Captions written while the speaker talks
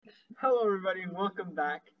Hello, everybody, and welcome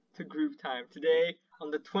back to Groove Time. Today, on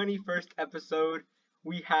the 21st episode,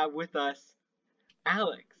 we have with us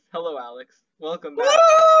Alex. Hello, Alex. Welcome back.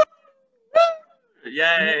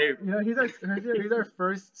 Yay! He's our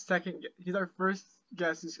first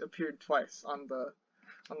guest who's appeared twice on the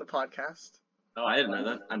podcast. Oh, I didn't know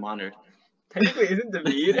that. I'm honored. Technically, isn't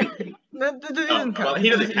David? No, that Oh, doesn't count. well, he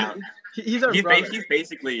doesn't count. He's our brother. He's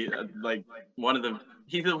basically like one of the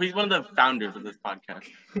he's one of the founders of this podcast.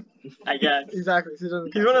 I guess. Exactly. So he doesn't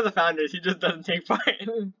He's count. one of the founders. He just doesn't take part.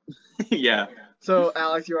 Yeah. So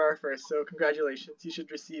Alex, you are our first. So congratulations. You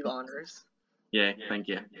should receive honors. Yay! Thank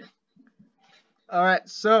you. All right.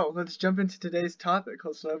 So let's jump into today's topic.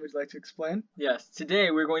 Jose, would you like to explain? Yes,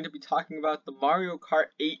 today we're going to be talking about the Mario Kart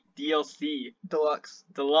 8 DLC. Deluxe.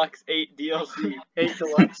 Deluxe 8 DLC. 8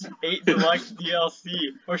 Deluxe. 8 Deluxe DLC.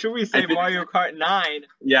 Or should we say Mario Kart 9?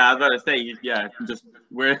 Yeah, I was about to say. Yeah, just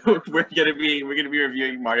we're gonna be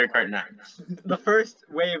reviewing Mario Kart 9. The first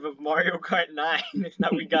wave of Mario Kart 9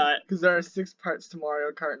 that we got. Because there are 6 parts to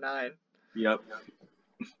Mario Kart 9. Yep.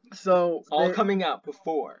 So All coming out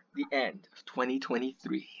before the end of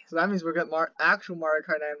 2023. So that means we're getting actual Mario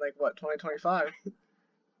Kart 9 like what, 2025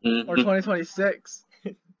 Mhm. or 2026.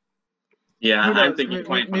 Yeah, Who knows? I'm thinking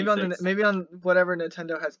 2026. maybe on whatever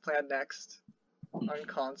Nintendo has planned next on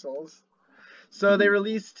consoles. So they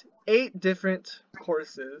released 8 different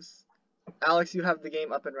courses. Alex, you have the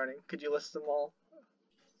game up and running. Could you list them all?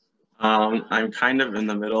 I'm kind of in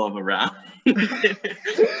the middle of a round,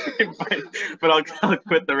 but I'll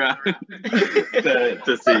quit the round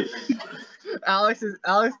to see. Alex is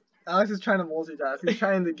trying to multitask. He's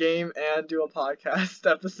trying the game and do a podcast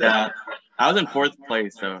episode. Yeah, I was in 4th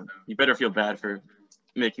place, so you better feel bad for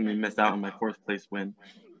making me miss out on my 4th place win.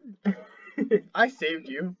 I saved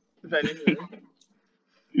you, if anything.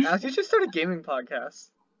 Alex, you should start a gaming podcast.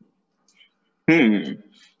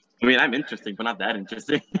 I mean, I'm interesting, but not that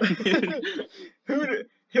interesting.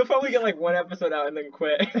 He'll probably get like one episode out and then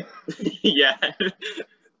quit. Yeah.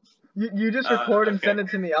 You just record and okay. send it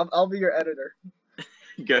to me. I'll be your editor.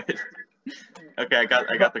 Good. Okay, I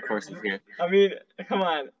got the courses here. I mean, come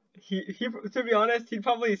on. He to be honest, he'd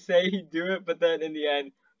probably say he'd do it, but then in the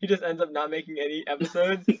end, he just ends up not making any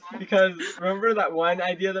episodes because remember that one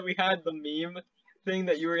idea that we had, the meme thing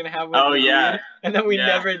that you were gonna have with Oh, the yeah. lead, and then we Yeah.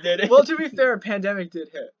 never did it. Well, to be fair, a pandemic did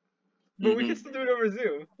hit. But we can still do it over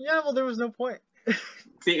Zoom. Yeah, well, there was no point.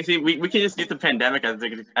 See, we can just use the pandemic as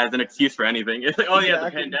an excuse for anything. It's like, oh yeah,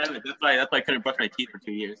 Exactly. the pandemic. That's why I couldn't brush my teeth for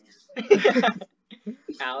 2 years.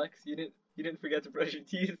 Alex, you didn't forget to brush your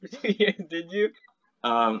teeth for 2 years, did you?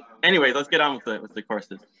 Anyways, let's get on with the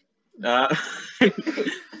courses. Let's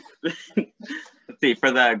see.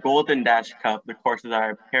 For the Golden Dash Cup, the courses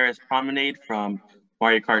are Paris Promenade from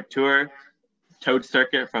Mario Kart Tour, Toad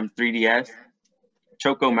Circuit from 3DS,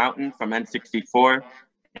 Choco Mountain from N64,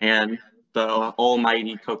 and the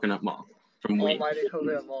Almighty Coconut Mall from Wii. Almighty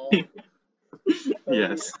Coconut Mall.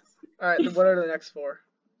 Yes. All right, then what are the next 4?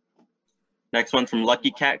 Next one from Lucky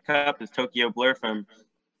Cat Cup is Tokyo Blur from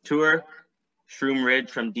Tour, Shroom Ridge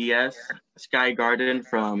from DS, Sky Garden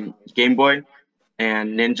from Game Boy,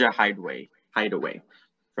 and Ninja Hideaway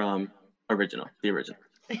from the original.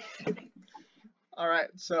 All right,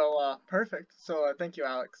 so perfect. So thank you,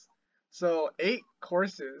 Alex. So 8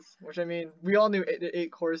 courses, which I mean, we all knew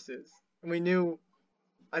 8 courses, and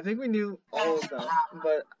I think we knew all of them,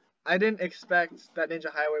 but I didn't expect that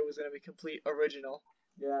Ninja Highway was gonna be complete original.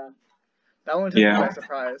 Yeah. That one took me by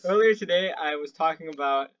surprise. Earlier today, I was talking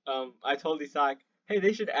about. I told Isak, hey,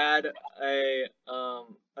 they should add a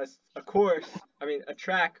course. I mean, a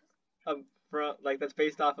track, that's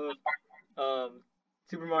based off of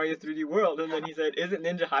Super Mario 3D World, and then he said, isn't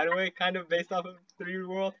Ninja Hideaway kind of based off of 3D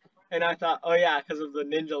World? And I thought, oh yeah, because of the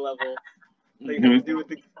ninja level. Like to do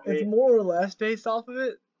with It's more or less based off of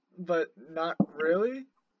it, but not really.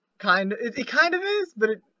 It kind of is,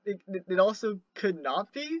 but it also could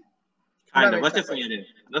not be. Kind That of. makes Let's just sense. say it is.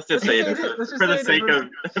 Let's just say it is Let's just for the say it sake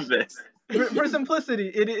is. of this. For simplicity,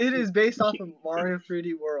 it is based off of Mario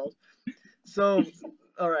 3D World. So,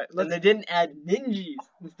 all right, And they didn't add ninjas.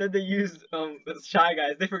 Instead, they used Shy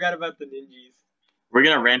Guys. They forgot about the ninjas. We're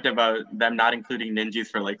gonna rant about them not including ninjas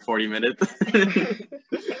for like 40 minutes.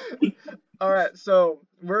 All right, so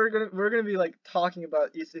we're gonna be like talking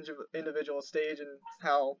about each individual stage and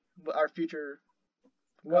how our future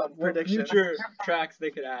What prediction. future tracks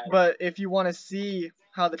they could add. But if you want to see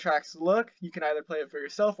how the tracks look, you can either play it for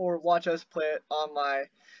yourself or watch us play it on my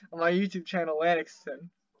YouTube channel, Lanixton.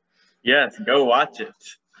 Yes, go watch it.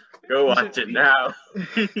 Go watch it now.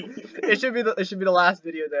 It should be the last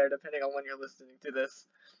video there, depending on when you're listening to this.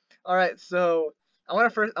 All right, so I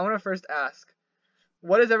want to first ask,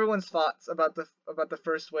 what is everyone's thoughts about the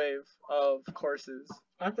first wave of courses?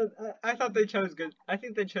 I thought they chose good. I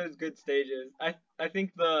think they chose good stages. I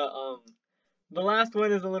think the last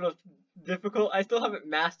one is a little difficult. I still haven't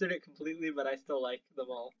mastered it completely, but I still like them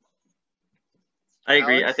all. I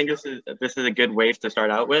agree. I Alex? think this is a good wave to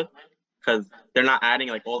start out with because they're not adding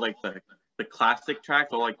like all like the classic tracks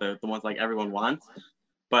or like the ones like everyone wants,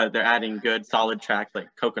 but they're adding good solid tracks like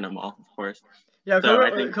Coconut Mall, of course. Yeah, So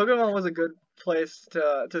I think Pokemon was a good place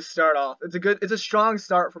to start off. It's a strong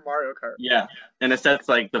start for Mario Kart. yeah, and it sets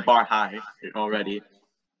like the bar high already,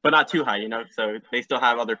 but not too high, you know. So they still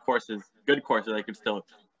have other courses, good courses they could still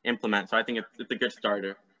implement. So I think it's a good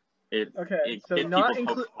starter. Okay, It so gets not people's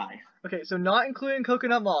include. hopes high. Okay, so not including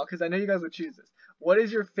Coconut Mall, because I know you guys would choose this. What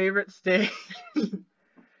is your favorite stage?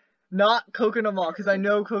 Not Coconut Mall, because I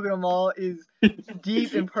know Coconut Mall is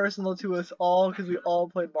deep and personal to us all, because we all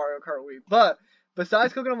played Mario Kart Wii. But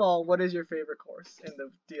besides Coconut Mall, what is your favorite course in the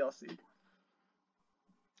DLC?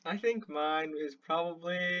 I think mine is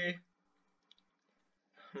probably.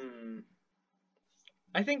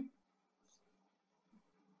 I think.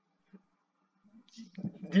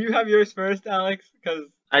 Do you have yours first, Alex? Because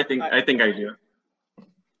I think I do.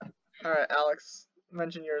 All right, Alex,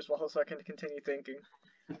 mention yours so I can continue thinking.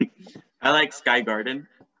 I like Sky Garden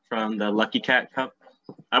from the Lucky Cat Cup.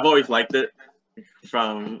 I've always liked it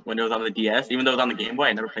from when it was on the DS. Even though it was on the Game Boy,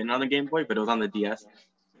 I never played it on the Game Boy, but it was on the DS,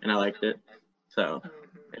 and I liked it. So,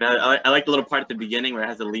 and I like the little part at the beginning where it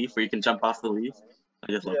has a leaf where you can jump off the leaf.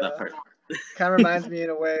 I just love that part. Kind of reminds me in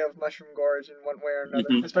a way of Mushroom Gorge in one way or another,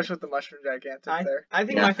 Mhm. especially with the Mushroom Gigantic there. I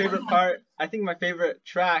think Yeah. my favorite part. I think my favorite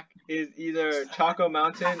track is either Choco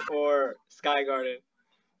Mountain or Sky Garden.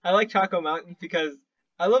 I like Choco Mountain because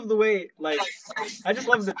I love the way I just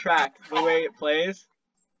love the track, the way it plays.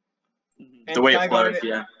 And The way Sky it flows, Garden,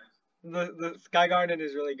 yeah. the Sky Garden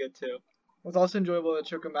is really good too. What's also enjoyable at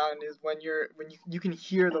Choco Mountain is when you can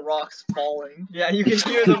hear the rocks falling. Yeah, you can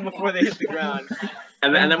hear them before they hit the ground.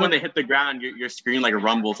 And then when they hit the ground, your screen like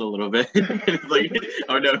rumbles a little bit. It's like,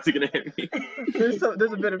 oh no, it's gonna hit me. There's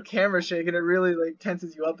a bit of camera shake and it really like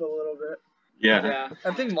tenses you up a little bit. Yeah.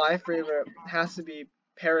 I think my favorite has to be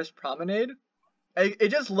Paris Promenade. It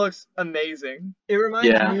just looks amazing. It reminds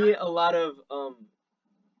me a lot of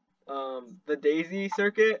the Daisy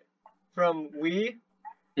circuit from Wii.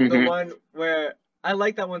 The Mhm. one where I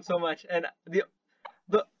like that one so much, and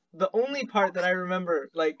the only part that I remember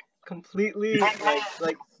completely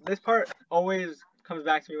like this part always comes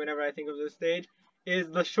back to me whenever I think of this stage is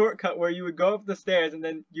the shortcut where you would go up the stairs and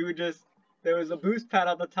then you would just there was a boost pad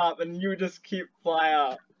at the top and you would just keep fly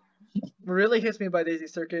out. What really hits me by Daisy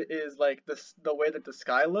Circuit is like the way that the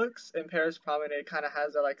sky looks, and Paris Promenade kind of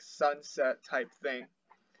has a like sunset type thing.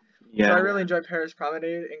 Yeah. So I really enjoy Paris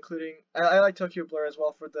Promenade, including I like Tokyo Blur as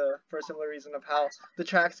well for a similar reason of how the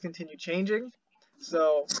tracks continue changing.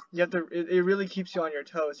 So you have to it really keeps you on your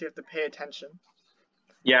toes. You have to pay attention.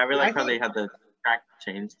 Yeah, I really like how they had the track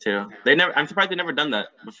change too. I'm surprised they've never done that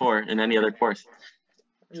before in any other course.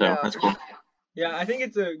 So Yeah. that's cool. Yeah, I think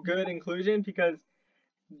it's a good inclusion because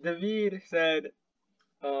David said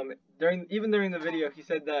during the video he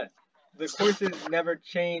said that the courses never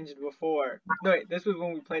changed before. No, wait, this was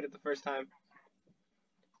when we played it the first time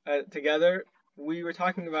together. We were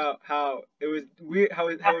talking about how it was weird, how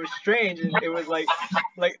it was strange, and it was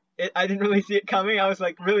I didn't really see it coming. I was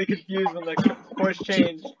like really confused when the course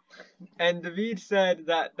changed. And David said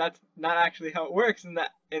that that's not actually how it works in the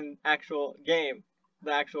actual game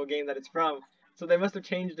that it's from. So they must have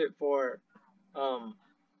changed it for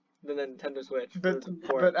the Nintendo Switch.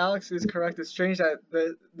 But Alex is correct. It's strange that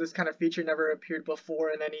this kind of feature never appeared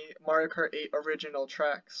before in any Mario Kart 8 original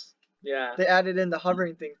tracks. Yeah. They added in the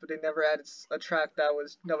hovering things, but they never added a track that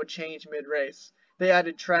would change mid-race. They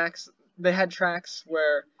added tracks. They had tracks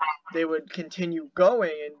where they would continue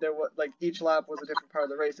going, and there was like each lap was a different part of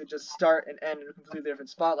the race. It just start and end in a completely different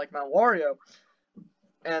spot, like Mount Wario.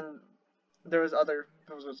 And there was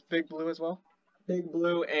Big Blue as well. Big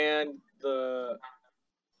Blue and the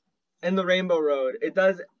Rainbow Road. It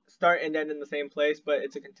does start and end in the same place, but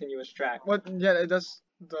it's a continuous track. Yeah, it does.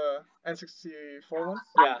 The N64 one.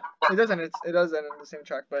 Yeah. It does end in the same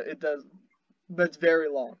track, but it's very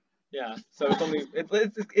long. Yeah. So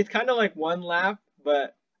it's kind of like one lap,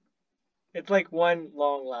 but it's like one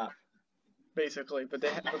long lap. Basically, but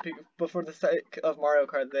for the sake of Mario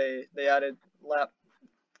Kart, they added lap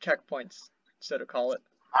checkpoints, so to call it.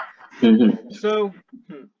 Mm-hmm. So,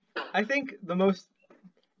 I think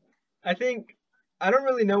I don't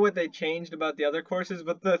really know what they changed about the other courses,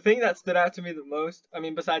 but the thing that stood out to me the most, I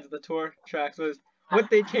mean, besides the tour tracks, was what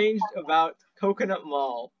they changed about Coconut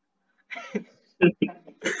Mall.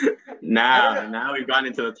 Now we've gotten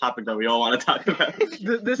into the topic that we all want to talk about.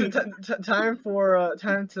 This is time for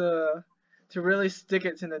time to really stick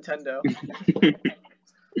it to Nintendo.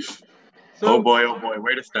 Oh boy,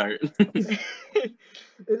 where to start?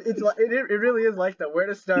 It really is like that. Where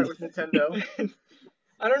to start with Nintendo?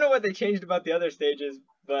 I don't know what they changed about the other stages,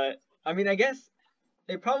 but I mean, I guess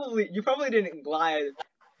you probably didn't glide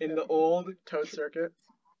in the old Toad Circuit.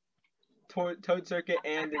 Toad Circuit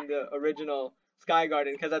and in the original Sky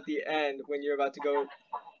Garden, because at the end when you're about to go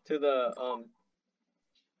to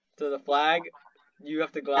the flag, you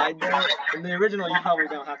have to glide there. In the original, you probably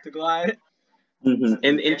don't have to glide.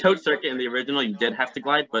 In Toad Circuit in the original, you did have to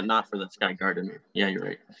glide, but not for the Sky Garden. Yeah, you're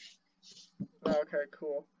right. Okay,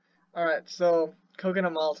 cool. All right, so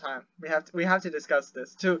Coconut Mall time. We have to discuss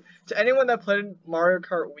this. To anyone that played Mario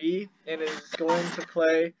Kart Wii and is going to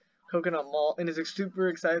play Coconut Mall and is super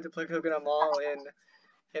excited to play Coconut Mall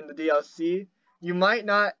in the DLC,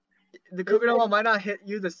 the Coconut Mall might not hit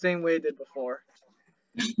you the same way it did before.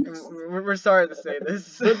 We're sorry to say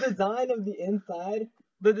this. The design of the inside,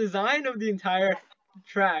 the design of the entire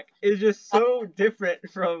track is just so different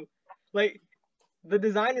from, like, the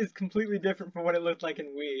design is completely different from what it looked like in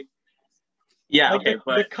Wii. Yeah, like okay, the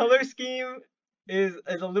but color scheme is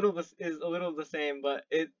a little the same, but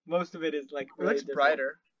most of it is like It really looks different.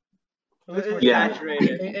 brighter. It looks more Yeah.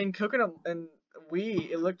 saturated. In Coconut and Wii,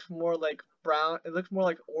 it looked more like brown. It looked more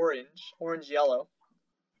like orange yellow.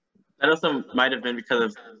 that also might have been because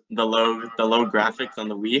of the low graphics on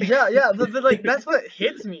the Wii. Yeah. Like that's what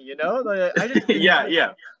hits me, you know. Like, I just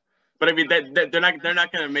yeah. But I mean, they're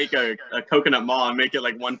not gonna make a Coconut Mall and make it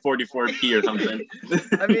like 144p or something.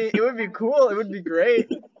 I mean, it would be cool. It would be great.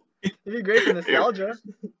 It'd be great for nostalgia.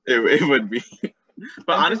 It would be.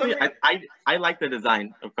 But And honestly, I like the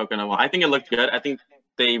design of Coconut Mall. I think it looked good. I think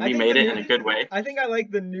they remade it in a good way. I think I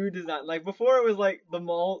like the new design. Like before, it was like the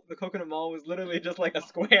Coconut Mall was literally just like a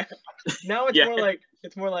square. Now it's Yeah.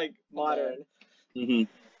 more like modern. Hmm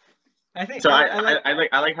I think. So I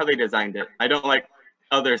like how they designed it. I don't like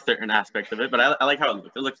other certain aspects of it, but I like how it looks.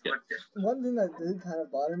 It looks good. One thing that did kind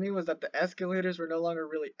of bother me was that the escalators were no longer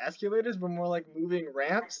really escalators, but more like moving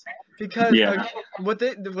ramps. Because Yeah. one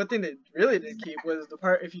thing they really did keep was the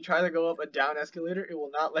part if you try to go up a down escalator, it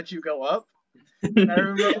will not let you go up. And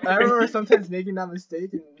I remember sometimes making that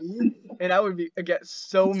mistake in Wii, and I would get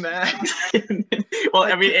so mad. Well,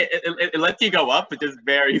 I mean, it lets you go up, but just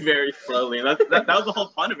very, very slowly. And that was the whole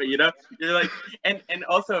fun of it, you know. You're like, and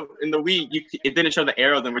also in the Wii, it didn't show the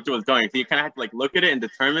arrows in which it was going, so you kind of had to like look at it and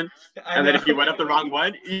determine. And then if you went up the wrong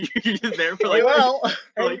one, you're just there for like,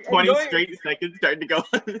 for like 20 straight seconds trying to go.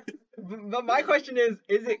 But my question is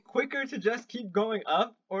it quicker to just keep going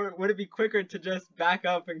up, or would it be quicker to just back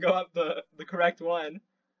up and go up the correct one?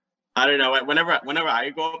 I don't know. Whenever I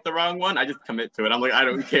go up the wrong one, I just commit to it. I'm like, I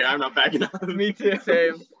don't care. I'm not backing up. Me too.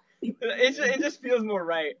 Same. It just feels more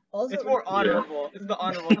right. Also, It's more honorable. It's the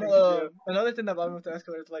honorable thing to do. Another thing that bothered me with the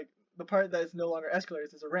escalators, like the part that is no longer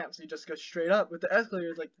escalators is a ramp, so you just go straight up. With the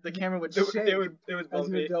escalators, like the camera would shake It was as you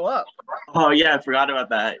bumpy. would go up. Oh yeah, I forgot about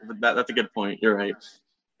that. But that's a good point. You're right.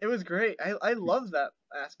 It was great. I love that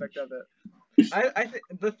aspect of it. I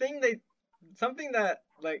think something that,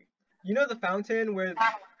 like, you know, the fountain where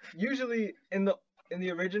usually in the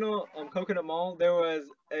original Coconut Mall there was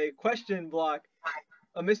a question block,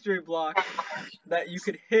 a mystery block that you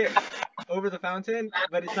could hit over the fountain,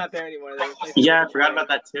 but it's not there anymore. Yeah, I forgot about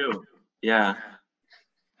that too. Yeah.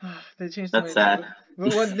 They changed. That's sad.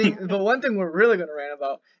 But one thing we're really gonna rant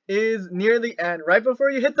about is near the end, right before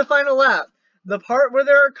you hit the final lap, the part where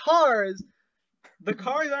there are cars. The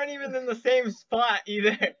cars aren't even in the same spot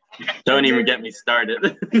either. Don't even get me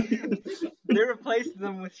started. They replaced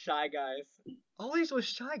them with Shy Guys. Always with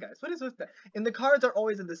Shy Guys. What is with that? And the cars are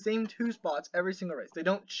always in the same two spots every single race. They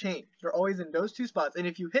don't change. They're always in those two spots. And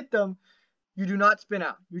if you hit them, you do not spin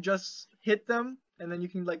out. You just hit them, and then you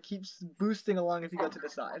can like keep boosting along if you go to the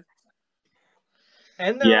side.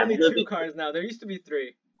 And there are only 2 cars now. There used to be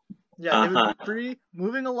 3. Yeah, there would be 3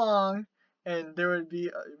 moving along, and there would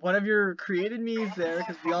be one of your created Mii's there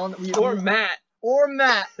because Matt. Or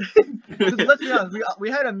Matt. Let's be honest, we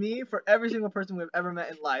had a Mii for every single person we've ever met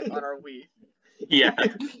in life on our Wii. Yeah.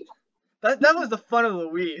 That was the fun of the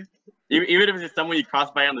Wii. Even if it's someone you cross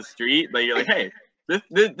by on the street, like you're like, hey, this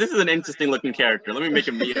is an interesting looking character. Let me make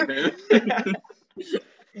a Mii of him.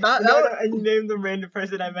 And you named the random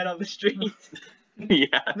person I met on the street.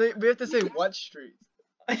 Yeah. We have to say what street.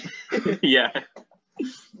 Yeah.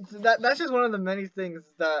 That's just one of the many things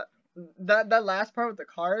that last part with the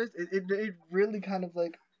cars, it really kind of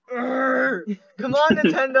like, come on,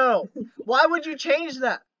 Nintendo, why would you change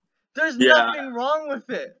that? There's nothing wrong with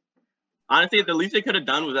it. Honestly, the least they could have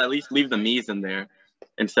done was at least leave the Mii's in there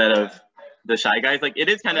instead of the Shy Guys. Like, it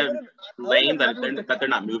is kind of lame that they're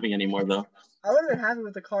not moving anymore, though. I would have been happy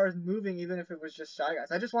with the cars moving, even if it was just Shy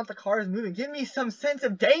Guys. I just want the cars moving. Give me some sense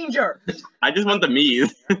of danger. I just want the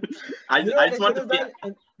Mii's. I just want to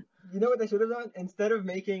see. You know what they should have done? Instead of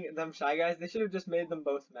making them Shy Guys, they should have just made them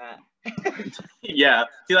both Matt. Yeah.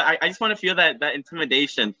 See, I just want to feel that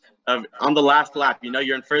intimidation of on the last lap. You know,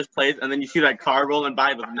 you're in first place, and then you see that car rolling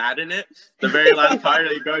by with Matt in it. The very last car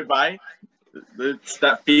that you're going by. It's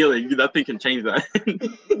that feeling. Nothing can change that.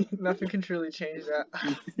 Nothing can truly change that.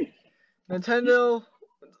 Nintendo.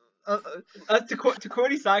 To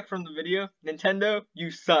quote Isaac from the video, Nintendo,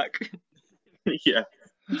 you suck. Yeah.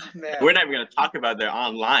 Man. We're not even going to talk about their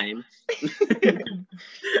online.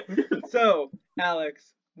 So,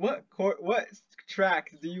 Alex, what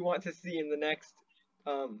tracks do you want to see in the next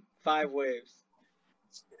 5 waves?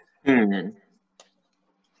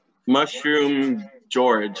 Mushroom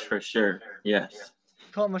George, for sure. Yes.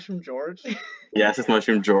 Call it Mushroom George? Yes, it's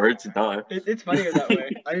Mushroom George. Duh. It's funnier that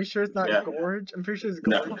way. Are you sure it's not Gorge? I'm pretty sure it's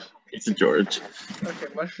Gorge. No, it's a George. Okay,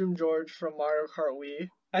 Mushroom George from Mario Kart Wii.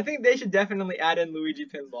 I think they should definitely add in Luigi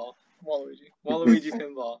Pinball. Waluigi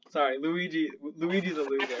Pinball. Sorry, Luigi's a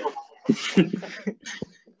loser.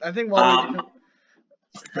 I think Waluigi.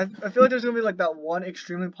 I feel like there's gonna be like that one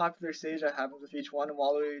extremely popular stage that happens with each one, and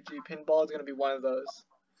Waluigi Pinball is gonna be one of those.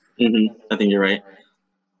 I think you're right.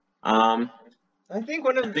 I think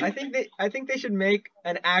they should make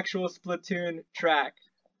an actual Splatoon track,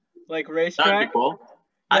 like racetrack. That'd be cool.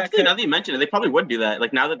 Yeah, actually, now that you mention it, they probably would do that.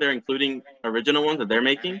 Like now that they're including original ones that they're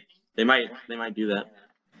making, they might do that.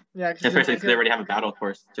 Yeah, especially since they already have a battle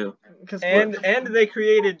course too. And they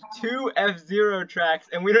created 2 F-Zero tracks,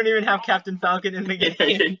 and we don't even have Captain Falcon in the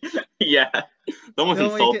game. Yeah, it's almost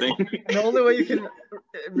insulting. The only way you can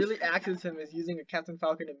really access him is using a Captain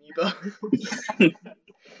Falcon amiibo.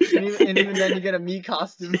 and even then, you get a Mii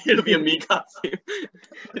costume. It'll be a Mii costume.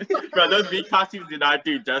 Bro, those Mii costumes do not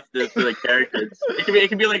do justice to the characters. It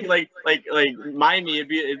could be like my Mii.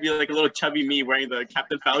 It'd be like a little chubby Mii wearing the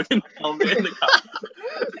Captain Falcon helmet in the costume.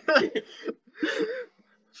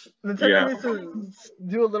 Nintendo needs to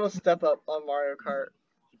do a little step up on Mario Kart,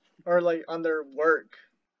 or like on their work.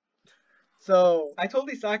 So I told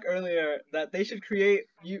Isaac earlier that they should create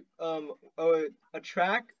a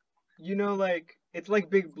track, you know, like it's like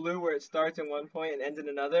Big Blue where it starts in one point and ends in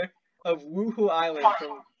another, of Woohoo Island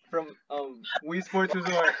from Wii Sports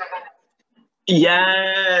Resort.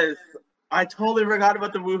 Yes, I totally forgot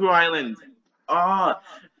about the Woohoo Island. Oh,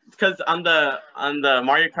 because on the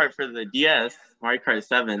Mario Kart for the DS, Mario Kart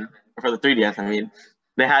 7, or for the 3DS, I mean,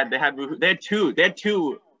 they had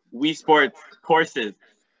two Wii Sports courses.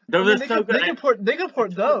 Those are so good. They could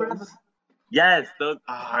port those. Yes, those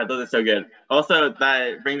are so good. Also,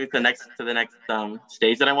 that brings me to the next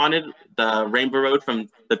stage that I wanted, the Rainbow Road from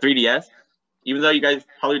the 3DS. Even though you guys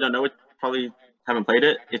probably don't know it, probably haven't played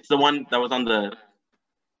it, it's the one that was on the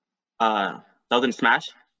that was in Smash,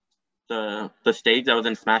 the stage that was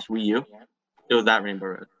in Smash Wii U. It was that Rainbow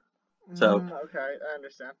Road. So okay, I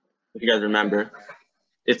understand. If you guys remember,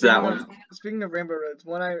 it's that one. Speaking of Rainbow Roads,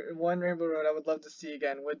 one Rainbow Road I would love to see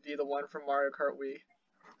again would be the one from Mario Kart Wii.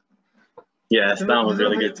 Yes, that one was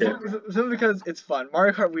really good too. Simply because it's fun.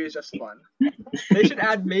 Mario Kart Wii is just fun. They should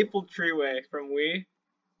add Maple Treeway from Wii.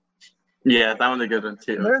 Yeah, that one's a good one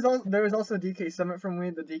too. There was also DK Summit from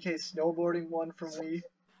Wii, the DK Snowboarding one from Wii.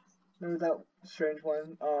 There was that strange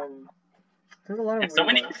one. There's a lot of so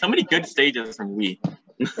many good stages from Wii.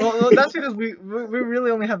 well, that's because we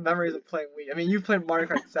really only have memories of playing Wii. I mean, you've played Mario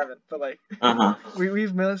Kart 7, but like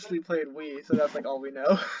we've mostly played Wii, so that's like all we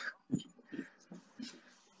know.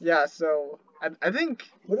 Yeah, so I think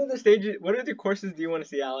what other courses do you want to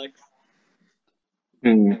see, Alex?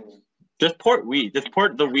 Just port Wii. Just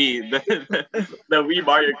port the Wii, the Wii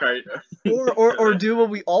Mario Kart. or do what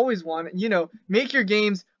we always want. You know, make your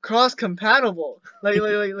games cross-compatible. Like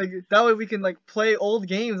that way we can like play old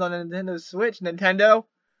games on a Nintendo Switch. Nintendo.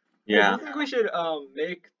 Yeah. Do you think we should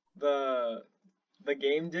make the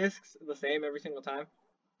game discs the same every single time?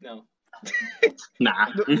 No.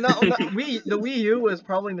 Nah. The Wii U was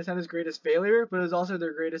probably Nintendo's greatest failure, but it was also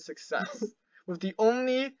their greatest success. With the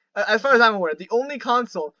only, as far as I'm aware, the only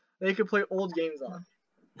console they could play old games on.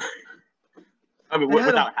 I mean,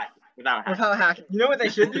 without hacking. You know what they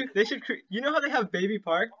should do? They should you know how they have Baby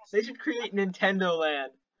Park? They should create Nintendo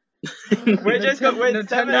Land. Where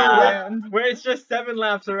it's just 7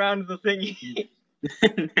 laps around the thingy.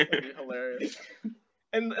 That'd be hilarious.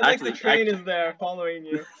 And like the train is there following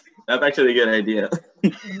you. That's actually a good idea.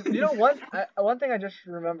 You know what? One thing I just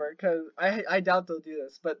remember, because I doubt they'll do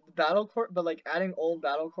this, but like adding old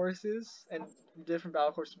battle courses and different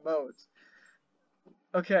battle course modes.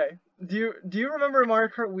 Okay, do you remember Mario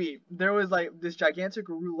Kart Wii? There was like this gigantic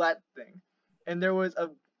roulette thing, and there was a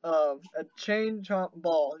chain chomp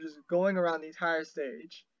ball just going around the entire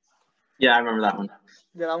stage. Yeah, I remember that one.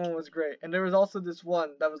 Yeah, that one was great. And there was also this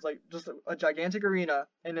one that was like just a gigantic arena,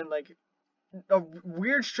 and then like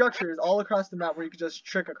weird structures all across the map where you could just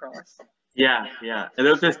trick across. Yeah, yeah. And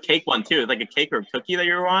there was this cake one too. It was like a cake or a cookie that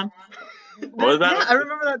you were on. What was that? Yeah, I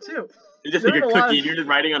remember that too. It's just like a cookie, and you're just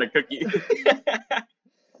riding on a cookie.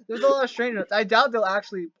 There's a lot of strange notes. I doubt they'll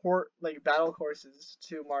actually port like battle courses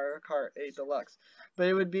to Mario Kart 8 Deluxe, but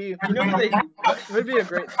it would be. You know what they? It would be a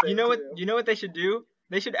great thing. You know what? to do. You know what they should do?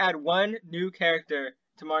 They should add one new character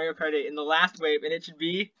to Mario Kart 8 in the last wave, and it should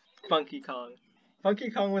be Funky Kong.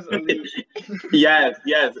 Funky Kong was elite. Yes.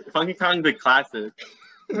 Funky Kong's a classic.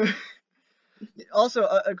 Also,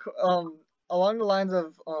 along the lines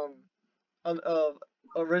of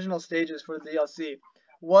original stages for the DLC,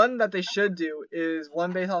 one that they should do is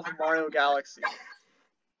one based off of Mario Galaxy.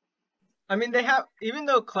 I mean, they have, even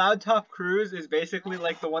though Cloud Top Cruise is basically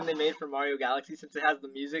like the one they made for Mario Galaxy, since it has the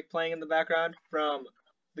music playing in the background from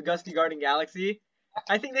the Gusty Garden Galaxy,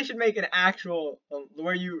 I think they should make an actual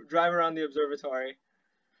where you drive around the observatory.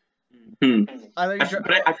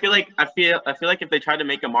 I feel like if they try to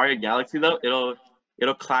make a Mario Galaxy though, it'll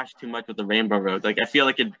clash too much with the Rainbow Road. Like I feel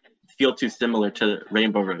like it'd feel too similar to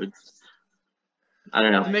Rainbow Roads. I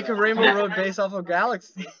don't know. Make a Rainbow Road based off of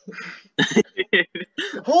Galaxy.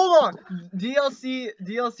 Hold on, DLC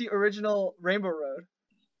original Rainbow Road.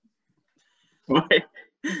 Wait.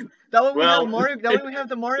 That way we have Mario. That way we have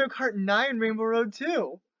the Mario Kart 9 Rainbow Road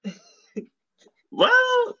too.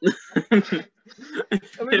 Well. I mean,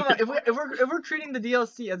 come on, if we're treating the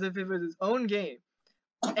DLC as if it was its own game,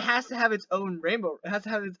 it has to have its own Rainbow. It has to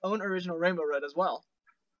have its own original Rainbow Road as well.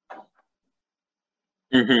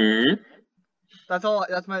 That's all.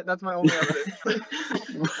 That's my only evidence.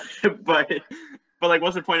 but like,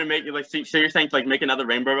 what's the point of making like? So you're saying to, like, make another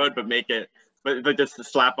Rainbow Road, but make it, but just to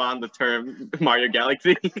slap on the term Mario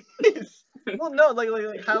Galaxy? Well, no, like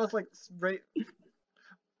how it's like right.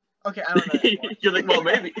 Okay, I don't know anymore. You're like, well,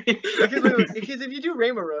 maybe. Because if you do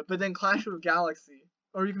Rainbow Road, but then clash with Galaxy,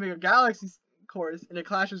 or you can make a Galaxy course and it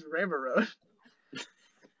clashes with Rainbow Road.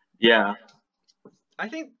 Yeah. I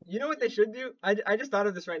think, you know what they should do? I just thought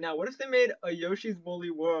of this right now. What if they made a Yoshi's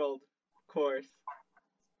Woolly World course?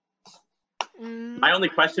 My only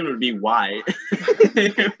question would be why.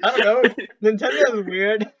 I don't know. Nintendo is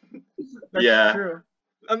weird. That's True.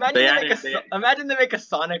 Imagine they make a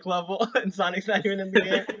Sonic level and Sonic's not even in the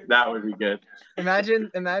game. That would be good.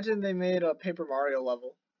 Imagine they made a Paper Mario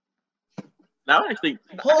level. That would actually.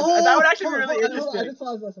 That would actually be really interesting. I just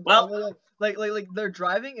thought of something. Well, like they're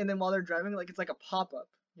driving, and then while they're driving, like it's like a pop up.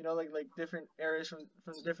 You know, like different areas from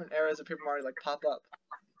different eras of Paper Mario like pop up.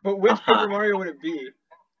 But which Paper Mario would it be?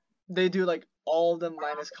 They do like all of them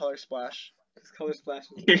minus Color Splash. Because Color Splash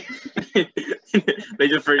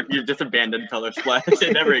you just abandoned Color Splash.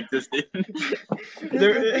 It never existed.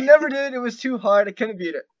 It never did. It was too hard. I couldn't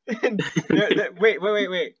beat it.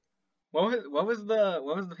 Wait. What was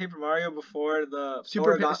the Paper Mario before the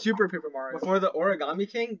Super Paper Mario? Before the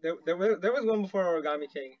Origami King? There was one before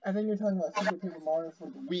Origami King. I think you're talking about Super Paper Mario for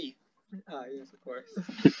the Wii. Ah, yes, of course.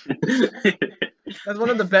 That's one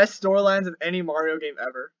of the best storylines of any Mario game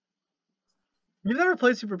ever. You've never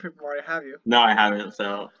played Super Paper Mario, have you? No, I haven't.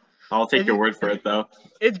 So I'll take your word for it, though.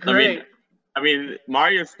 It's great. I mean,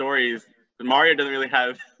 Mario's stories. Mario doesn't really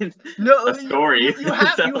have a story. You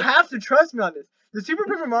have to trust me on this. The Super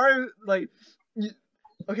Paper Mario,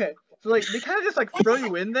 okay, so like they kind of just like throw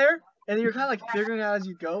you in there, and you're kind of like figuring it out as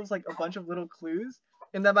you go. It's like a bunch of little clues,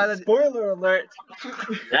 and then by the spoiler alert.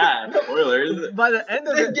 Yeah, spoilers. By the end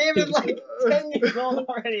of this game is like 10 years old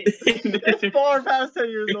already. It's far past 10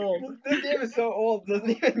 years old. This game is so old. It doesn't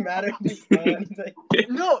even matter if you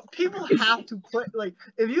No, people have to play. Like,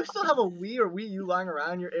 if you still have a Wii or Wii U lying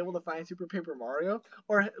around, you're able to find Super Paper Mario,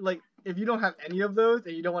 or like if you don't have any of those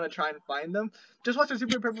and you don't want to try and find them, just watch a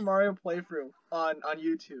Super Paper Mario playthrough on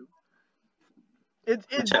YouTube.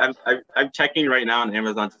 I'm checking right now on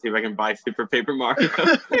Amazon to see if I can buy Super Paper Mario.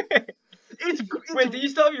 Wait, do you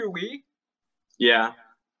still have your Wii? Yeah,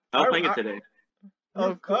 I was playing it today.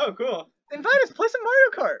 Oh, cool. Invite us, play some Mario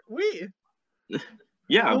Kart. Wii.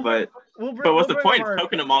 Yeah, but what's the point?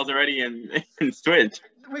 Coconut Mall's already in Switch.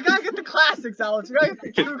 We gotta get the classics, Alex. We gotta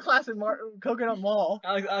get the true classic Coconut Mall.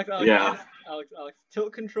 Alex. Yeah. Alex.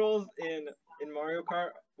 Tilt controls in Mario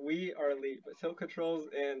Kart Wii are elite, but tilt controls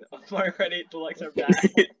in Mario Kart 8 Deluxe are bad.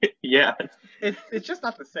 Yeah. It's just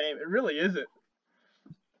not the same. It really isn't.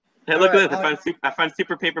 Hey, look Alright, at this. I found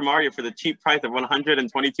Super Paper Mario for the cheap price of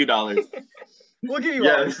 $122. We'll give you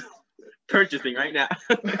Yes. Purchasing right now.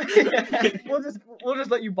 ours. We'll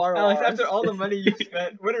just let you borrow Alex, ours. after all the money you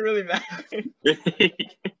spent, would it really matter?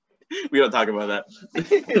 We don't talk about that.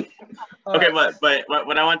 Okay, Alright. but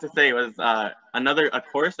what I want to say was a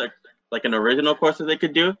course like an original course that they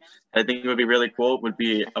could do. I think it would be really cool. Would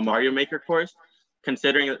be a Mario Maker course.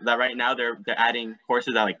 Considering that right now they're adding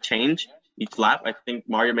courses that like change each lap, I think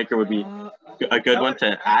Mario Maker would be a good one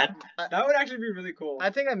to add. That would actually be really cool. I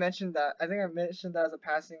think I mentioned that. I think I mentioned that as a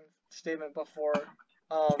passing statement before.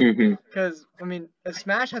 Mhm. Because I mean, if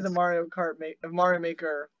Smash has a Mario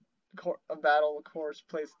Maker a battle course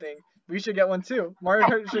place thing, we should get one too. Mario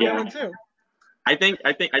Kart should get one too. I think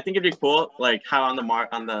it'd be cool, like how on the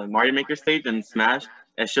Mario Maker stage in Smash,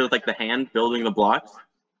 it shows like the hand building the blocks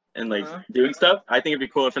and like doing stuff. I think it'd be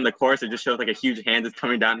cool if in the course it just shows like a huge hand is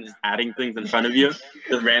coming down and just adding things in front of you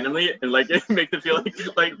just randomly, and like it makes it feel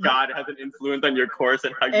like God has an influence on your course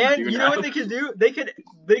and how you do. And you know what they could do? They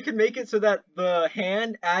could make it so that the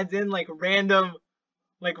hand adds in like random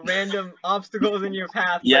obstacles in your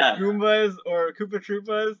path, like Goombas or Koopa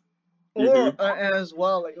Troopas. Or as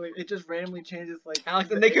well, like it just randomly changes like.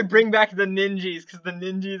 Alex, and they could bring back the ninjas because the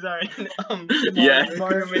ninjas are in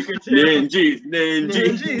Mario Maker 2.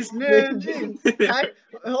 Ninjas.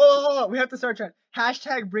 Hold on, we have to start trying.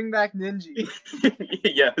 Hashtag bring back ninjas.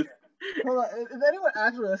 Yes. Hold on, if anyone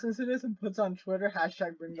actually listens to this and puts on Twitter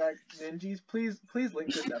hashtag bring back ninjas, please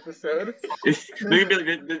link this episode. There's gonna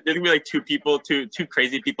be like two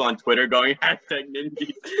crazy people on Twitter going hashtag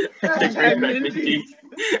ninjas. Hashtag ninjas.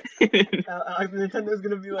 Nintendo's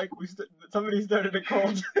gonna be like, somebody started a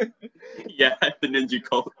cult. Yeah, the ninja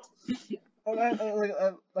cult.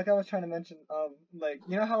 Like I was trying to mention, like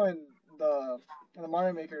you know how in the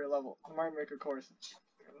Mario Maker level, the Mario Maker course,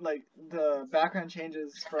 like the background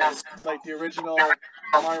changes from like the original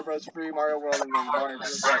Mario Bros. Free, Mario World, and then Mario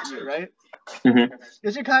Bros. U, right? Mm-hmm.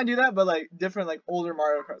 You should kind of do that, but like different, like older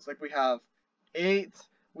Mario Karts. Like we have 8,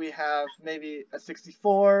 we have maybe a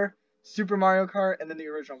 64, Super Mario Kart, and then the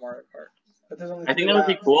original Mario Kart. But there's only I think that would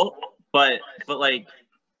be cool, but like,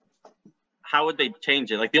 how would they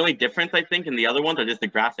change it? Like the only difference I think in the other ones are just the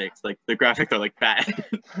graphics. Like the graphics are like bad.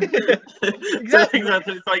 Exactly. So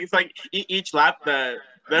it's like each lap the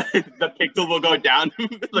pixel will go down.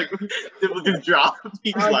 Like it will just drop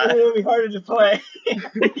each lap. It'll be harder to play.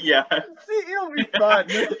 Yeah. See, it'll be fun.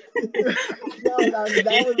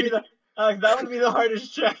 That would be the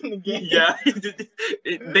hardest track in the game. Yeah.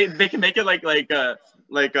 They can make it like a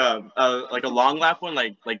long lap one,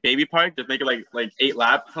 like Baby Park. Just make it like 8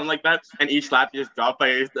 laps, something like that. And each lap you just drop by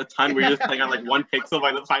a ton. Where you're just playing on like 1 pixel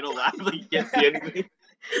by the final lap. Like you can't see anything.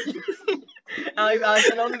 Alex,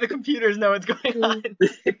 and only the computers know what's going on.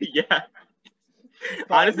 Yeah.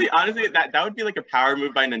 Honestly, that would be like a power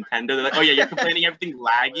move by Nintendo. They're like, oh yeah, you're complaining everything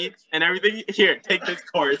laggy and everything. Here, take this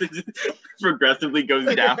course. It just progressively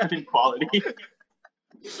goes down in quality.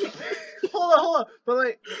 Hold on. But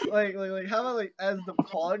like, how about like as the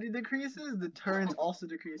quality decreases, the turns also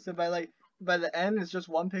decrease. So by the end, it's just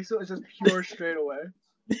 1 pixel. It's just pure straightaway.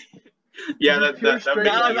 Yeah, that would be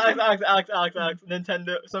Alex,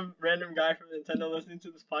 Nintendo, some random guy from Nintendo listening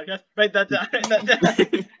to this podcast. Write that down.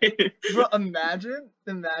 Bro, imagine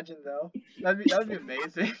though. That'd be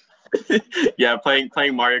amazing. Yeah, playing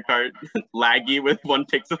Mario Kart laggy with 1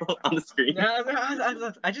 pixel on the screen.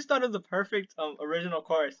 I just thought of the perfect original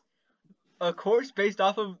course. A course based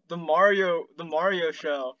off of the Mario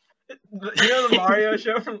show. You know the Mario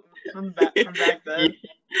show from back then?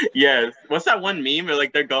 Yes. What's that one meme where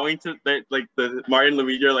like they're going to like the Mario and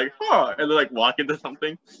Luigi are like, oh, and they like walk into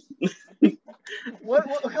something. What?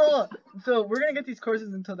 Hold on. So we're gonna get these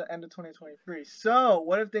courses until the end of 2023. So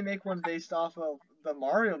what if they make one based off of the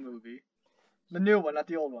Mario movie, the new one, not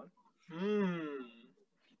the old one?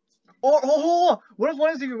 Or hold on. What if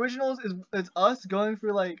one of the originals is us going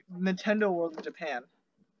through like Nintendo World in Japan?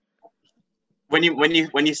 When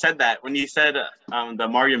you said that, when you said the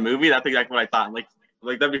Mario movie, that's exactly what I thought. Like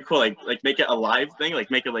that'd be cool. Like make it a live thing. Like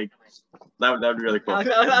make it like that would be really cool.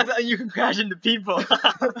 You can crash into people.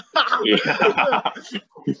 Yeah.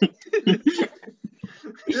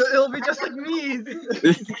 It'll be just like me.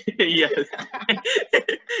 Yes.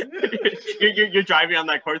 You're driving on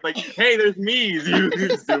that course like, hey, there's me's. You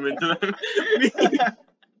zoom into them.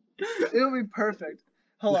 It'll be perfect.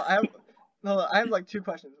 Hold on, I have like 2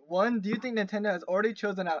 questions. One, do you think Nintendo has already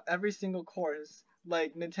chosen out every single course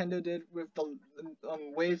like Nintendo did with the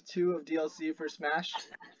Wave 2 of DLC for Smash?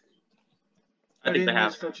 I think they They're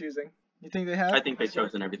have. still choosing. You think they have? I think they've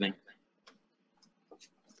chosen everything.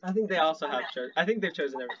 I think they also have chosen. I think they've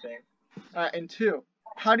chosen everything. Alright, and 2.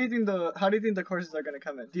 How do you think the courses are gonna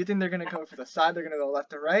come in? Do you think they're gonna go for the side? They're gonna go left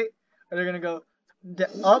to right, or they're gonna go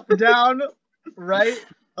up, down, right,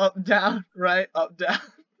 up, down, right, up, down?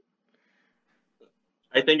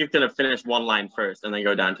 I think it's gonna finish one line first and then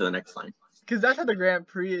go down to the next line. Because that's how the Grand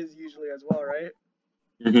Prix is usually as well, right?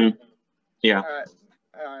 Mhm. Yeah.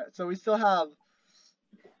 Alright. So we still have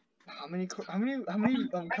how many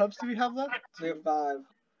cups do we have left? So we have 5.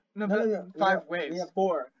 No, No. 5 waves. We have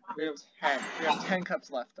 4. We have 10. We have 10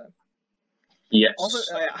 cups left then. Yes. Also,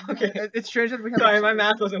 Oh yeah. Okay. it's strange that we have. Sorry, my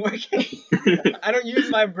math wasn't working. I don't use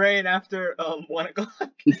my brain after 1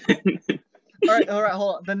 o'clock. Alright,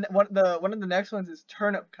 hold on. One of the next ones is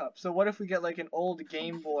Turnip Cup. So what if we get like an old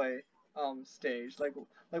Game Boy stage? Like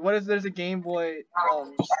what if there's a Game Boy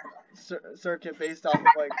circuit based off of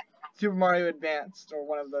like Super Mario Advanced or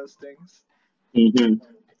one of those things? Mhm.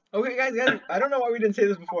 Okay, guys, I don't know why we didn't say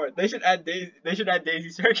this before. They should add Daisy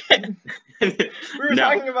Circuit. We were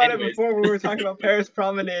talking about it before when we were talking about Paris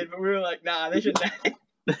Promenade, but we were like, nah, they shouldn't add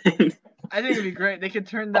it. I think it'd be great. They could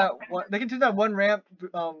turn that one ramp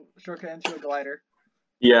shortcut into a glider.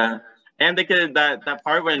 Yeah, and they could that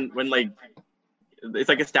part when like it's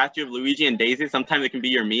like a statue of Luigi and Daisy. Sometimes it can be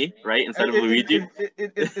your me, right, instead of Luigi.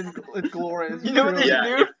 It's glorious. You know what they should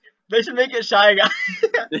do? They should make it Shy Guy.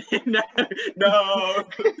 No.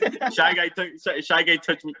 Shy Guy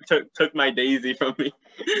took my Daisy from me.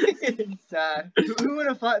 Sad. Who would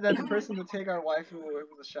have thought that the person to take our waifu was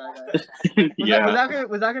a Shy Guy?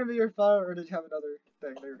 Was that gonna be your thought, or did you have another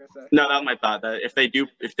thing that you were gonna say? No, that was my thought. That if they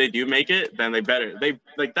do make it, then they better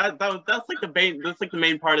like that's like the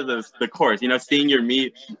main part of the course. You know, seeing your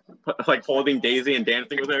me like holding Daisy and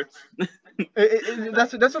dancing with her.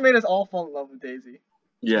 That's what made us all fall in love with Daisy.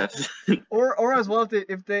 Yes. Or as well,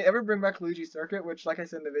 if they ever bring back Luigi Circuit, which, like I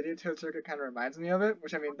said in the video, Toad Circuit kind of reminds me of it.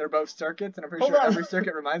 Which I mean, they're both circuits, and I'm pretty sure every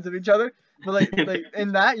circuit reminds of each other. But like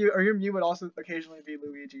in that, your Mew would also occasionally be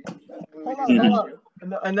Luigi. Hold on.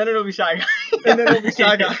 And then it'll be Shy Guy. And then it'll be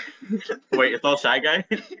Shy Guy. Wait, it's all Shy Guy?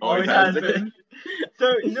 Always has been.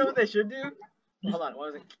 So you know what they should do? Hold on,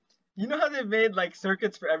 what was it? You know how they've made like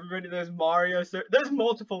circuits for everybody? There's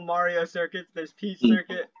multiple Mario circuits. There's Peach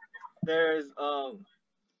Circuit. There's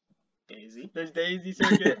Daisy. There's Daisy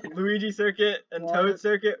Circuit, Luigi Circuit, and Toad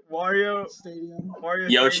Circuit, Wario Stadium.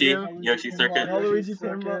 Yoshi Circuit. Luigi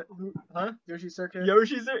Circuit. Huh? Yoshi Circuit.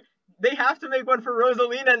 Yoshi Circuit. They have to make one for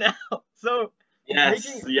Rosalina now. So yes.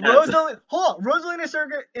 Hold on, Rosalina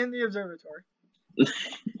Circuit in the observatory.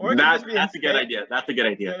 Or that's a good idea. That's a good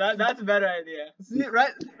idea. Yeah, that's a better idea. See,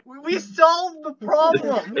 right? We solved the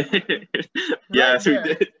problem. Yes, we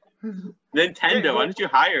did. Nintendo, why don't you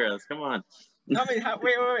hire us? Come on. I mean,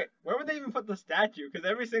 wait. Where would they even put the statue? Because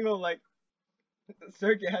every single like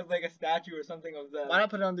circuit has like a statue or something of them. Why not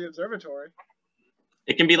put it on the observatory?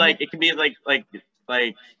 It can be like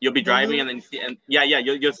you'll be driving and then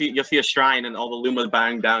you'll see a shrine and all the Lumas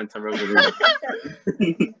bowing down to Rosalina.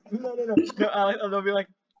 No, they'll be like,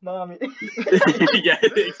 mommy. Yeah,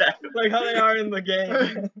 exactly. Like how they are in the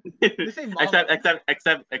game.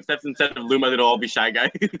 Except instead of Luma, it'll all be Shy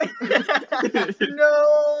Guy.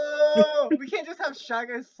 No, we can't just have Shy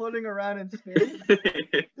Guys floating around in space.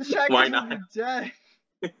 The Shy Guys Why not? will be dead.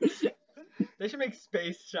 They should make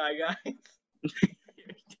space Shy Guys.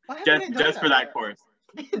 just for that course.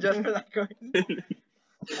 Just for that course.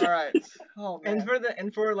 All right. Oh man.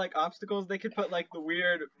 And for like obstacles, they could put like the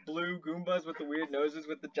weird blue Goombas with the weird noses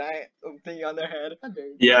with the giant thingy on their head.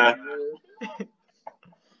 Yeah.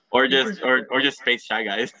 Or just space Shy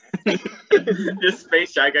Guys. Just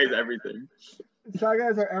space Shy Guys everything. Shy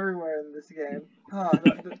Guys are everywhere in this game.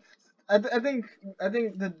 I think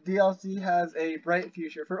the DLC has a bright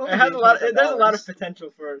future for. It has a lot. There's a lot of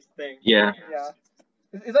potential for a thing. Yeah. Yeah.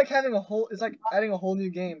 It's like having a whole. It's like adding a whole new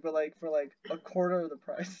game, but like for like a quarter of the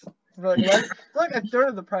price. For like a third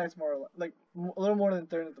of the price, more or less. Like a little more than a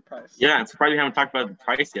third of the price. Yeah, I'm surprised we haven't talked about the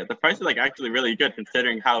price yet. The price is like actually really good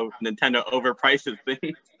considering how Nintendo overprices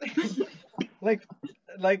things. like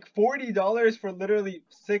 $40 for literally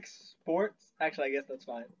 6 sports. Actually, I guess that's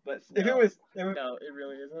fine. But if it was no, it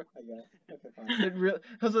really isn't. I guess. Okay, fine. It really.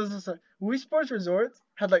 So, Wii Sports Resorts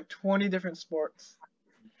had like 20 different sports,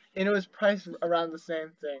 and it was priced around the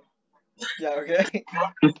same thing. Yeah. Okay.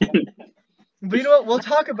 But you know what? We'll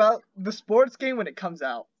talk about the sports game when it comes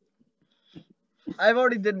out. I've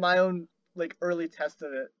already did my own like early test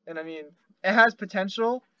of it, and I mean, it has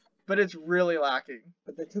potential, but it's really lacking.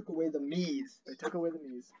 But they took away the Mii's. They took away the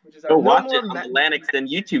Mii's, which is Go watch it on the Lanixton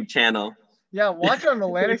YouTube channel. Yeah, watch our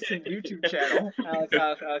Melanixon YouTube channel.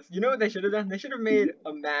 Alex. You know what they should have done? They should have made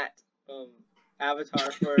a Matt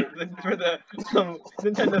avatar for the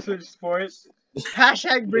Nintendo Switch Sports.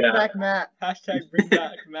 Hashtag bring back Matt. Hashtag bring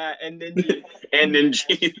back Matt and Ninja. And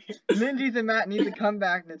Ninja. Ninjas and Matt need to come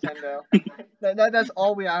back, Nintendo. That's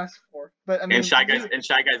all we ask for. But I mean, And Shy Guys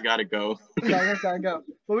gotta go. Shy Guys gotta go.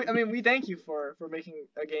 But we thank you for making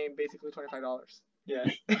a game basically $25. Yeah.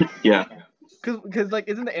 Yeah. Cause like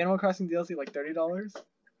isn't the Animal Crossing DLC like $30?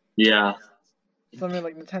 Yeah. So I mean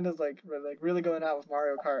like Nintendo's like really going out with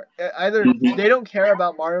Mario Kart. Either they don't care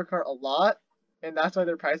about Mario Kart a lot, and that's why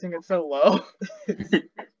they're pricing it so low.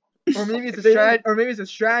 Or maybe it's a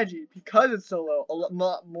strategy because it's so low. A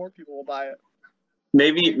lot more people will buy it.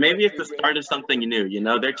 Maybe it's the start of something new. You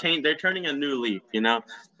know, they're turning a new leaf. You know,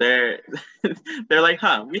 they're like,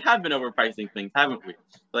 huh, we have been overpricing things, haven't we?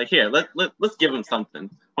 Like here, let's give them something.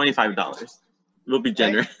 $25. We'll be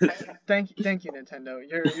generous. Thank you, Nintendo.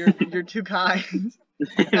 You're too kind.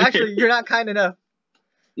 Actually, you're not kind enough.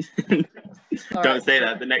 Don't say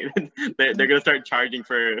that. They're gonna start charging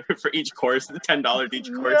for each course, $10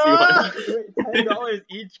 each course. No! Wait, $10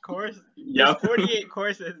 each course? Yep. 48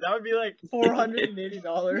 courses. That would be like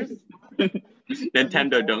 $480.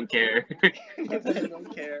 Nintendo don't care. Nintendo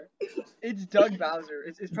don't care. It's Doug Bowser.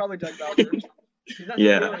 It's probably Doug Bowser. He's not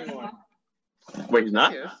Yeah. stealing anymore. Wait, he's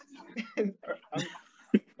not?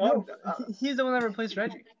 No, he's the one that replaced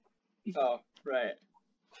Reggie. Oh, right.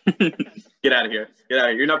 Get out of here. Get out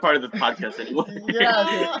of here. You're not part of this podcast anymore.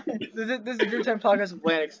 Yeah. This is your time podcast with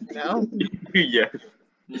Lanix now. Yeah.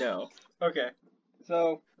 No. Okay.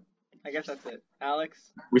 So, I guess that's it.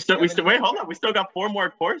 Alex? We still wait, hold on. We still got 4 more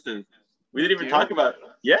courses. We didn't even talk about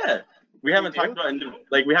we haven't talked about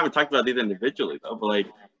these individually though, but like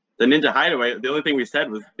the Ninja Hideaway, the only thing we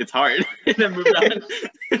said was it's hard. And then moved on.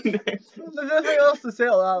 There's nothing else to say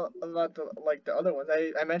about the other ones.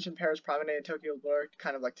 I mentioned Paris Promenade and Tokyo Blur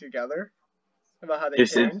kind of like together about how they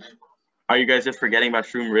change. Are you guys just forgetting about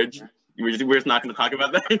Shroom Ridge? We're just not going to talk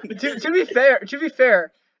about that. to be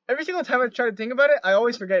fair, every single time I try to think about it, I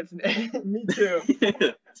always forget its name. Me too.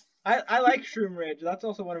 I like Shroom Ridge. That's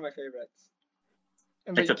also one of my favorites.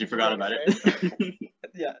 Except you forgot about it.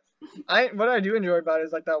 Yeah. What I do enjoy about it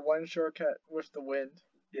is like that one shortcut with the wind.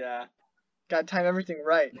 Yeah. Gotta time everything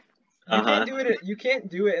right. You can't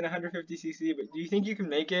do it in 150cc, but do you think you can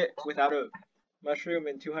make it without a mushroom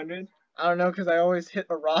in 200? I don't know, because I always hit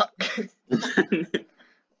a rock.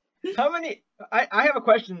 How many... I have a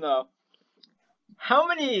question, though. How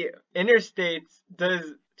many interstates does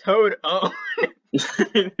Toad own? There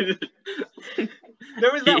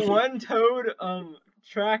was that one Toad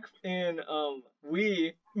track in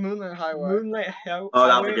Wii. Moonlight Highway. Highway. Oh,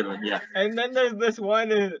 that was a good one, yeah. And then there's this one,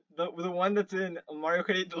 the one that's in Mario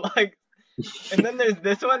Kart 8 Deluxe. And then there's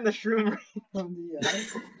this one, the Shroom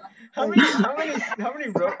Ridge. How many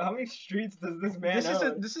streets does this man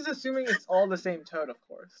own? This is assuming it's all the same Toad, of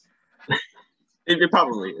course. It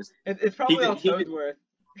probably is. It's probably all Toad's worth.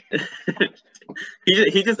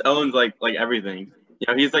 He just owns like everything. You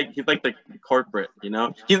know, he's like the corporate. You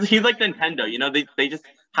know, he's like Nintendo. You know, they just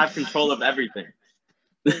have control of everything.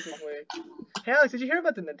 Basically. Hey Alex, did you hear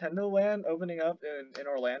about the Nintendo Land opening up in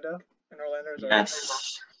Orlando? In Orlando?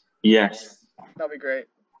 Yes. That'd be great.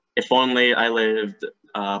 If only I lived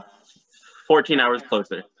 14 hours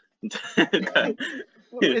closer. Is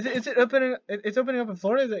it opening? It's opening up in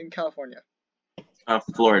Florida. Or is it in California?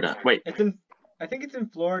 Florida. Wait. I think it's in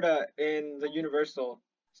Florida in the Universal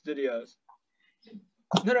Studios.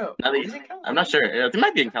 No. I'm not sure. It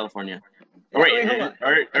might be in California. Or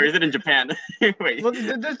is it in Japan? Wait. Well,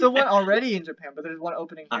 there's the one already in Japan, but there's one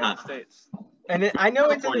opening here in the States. And I know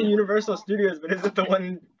it's in the Universal Studios, but is it the one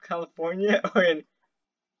in California or in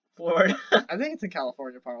Florida? I think it's in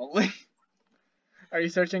California, probably. Are you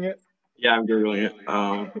searching it? Yeah, I'm googling it.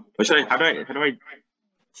 What should I? How do I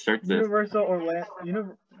search this?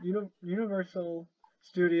 Universal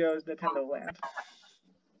Studios Nintendo Land.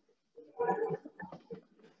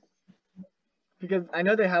 Because I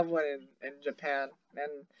know they have one in Japan,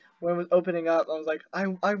 and when it was opening up, I was like, I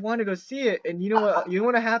want to go see it, and you know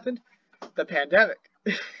what happened? The pandemic.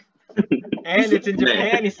 And it's in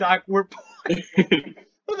Japan, Isak. We're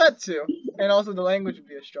well, that too. And also the language would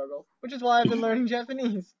be a struggle, which is why I've been learning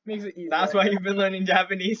Japanese. Makes it easy. That's why you've been learning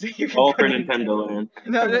Japanese, so you can all for Nintendo Land.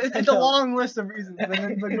 No, it's a long list of reasons. The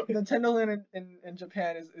Nintendo Land in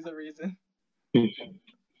Japan is a reason.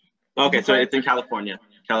 Okay, so it's in California.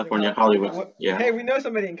 Hollywood. Yeah. Hey, we know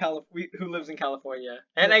somebody in who lives in California,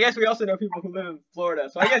 and I guess we also know people who live in Florida.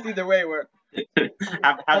 So I guess either way, we're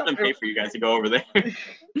have them pay for you guys to go over there.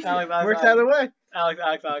 Alex, works either way.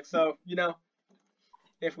 Alex. So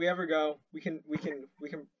if we ever go,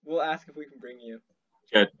 we'll ask if we can bring you.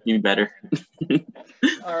 Good, you better.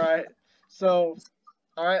 All right. So,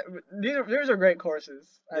 all right. These are great courses.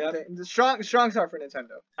 I Yep. think strong start for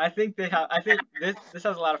Nintendo. I think this has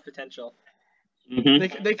a lot of potential.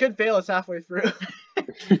 They could fail us halfway through.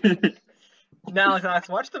 Now, Alex,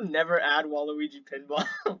 watch them never add Waluigi pinball.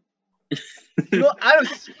 Out of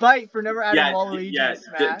spite for never adding Waluigi to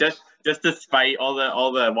Smash. Just to spite all the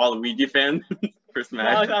Waluigi fans for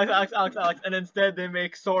Smash. Alex, and instead they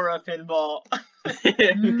make Sora pinball.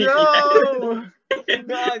 No!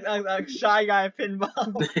 Alex, Shy Guy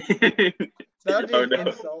pinball. That would be an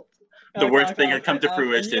insult. The worst thing has come to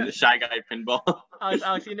fruition: Shy Guy pinball.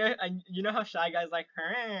 Alex, you know how Shy Guy's like,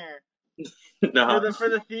 No. for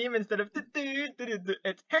the theme instead of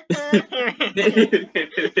it's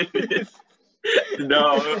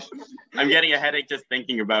No, I'm getting a headache just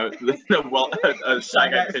thinking about a Shy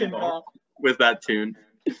Guy pinball with that tune.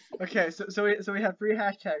 Okay, so we have 3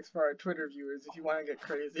 hashtags for our Twitter viewers if you want to get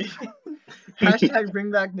crazy. Hashtag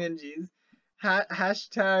bring back ninjas.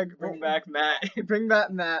 Hashtag bring back Matt. Bring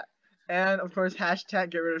back Matt. And of course hashtag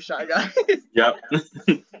get rid of Shy Guys. Yep.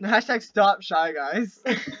 Hashtag stop Shy Guys.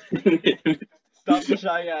 Stop the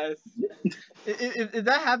Shy Guys. If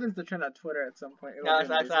that happens to trend on Twitter at some point,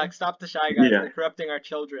 Alex, stop the Shy Guys. They're corrupting our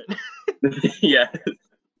children. Yeah.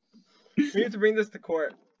 We need to bring this to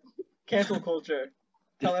court. Cancel culture.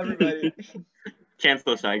 Tell everybody.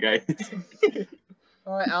 Cancel Shy Guys.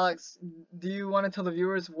 All right, Alex. Do you want to tell the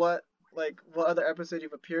viewers what other episode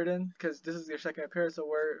you've appeared in? Because this is your second appearance, so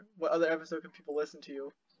what other episode can people listen to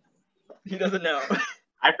you? He doesn't know.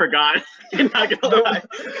 I forgot. I'm not gonna lie.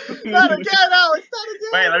 Not again, Alex. Not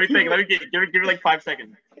again. Wait, let me think. Let me give it like 5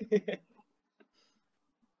 seconds.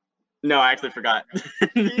 No, I actually forgot.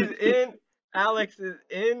 Alex is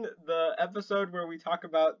in the episode where we talk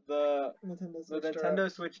about the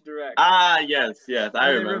Nintendo Switch Direct. Ah, yes, I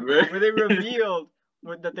remember. Where they revealed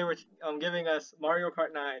that they were giving us Mario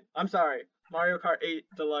Kart 9. I'm sorry, Mario Kart 8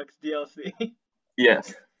 Deluxe DLC.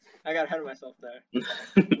 Yes. I got ahead of myself there.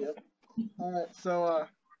 Yep. Alright, so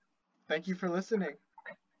thank you for listening.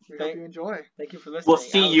 We hope you enjoy. Thank you for listening. We'll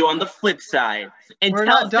see you on the flip side. And we're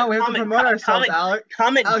not done. We have to promote ourselves, Alex.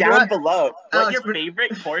 Comment down below what your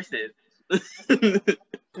favorite course is. You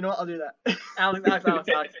know what? I'll do that. Alex.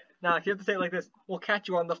 Now, if you have to say it like this, we'll catch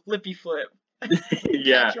you on the flippy flip.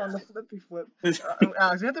 Yeah. Catch you on the flippy flip.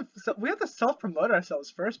 Alex, we have to self-promote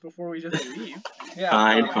ourselves first before we just leave. Yeah.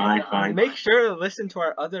 Fine. Make sure to listen to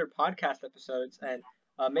our other podcast episodes and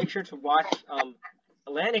make sure to watch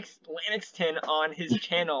Lanixton on his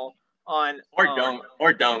channel on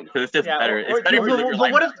or don't because it's just better. It's better for your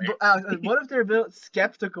life. What if they're a bit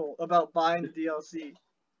skeptical about buying the DLC?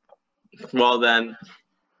 Well then,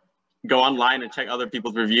 go online and check other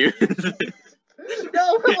people's reviews.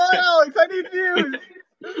 No, come on, Alex! I need views.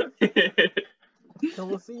 So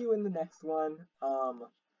we'll see you in the next one.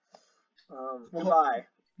 Goodbye.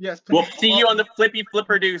 Yes. Please, we'll see you on the flippy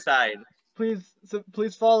flipper do side. Please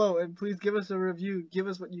follow and please give us a review. Give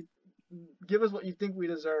us what you think we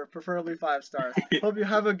deserve, preferably 5 stars. Hope you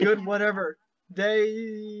have a good whatever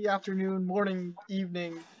day, afternoon, morning,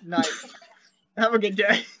 evening, night. Have a good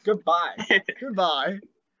day. Goodbye. Goodbye.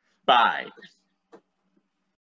 Bye.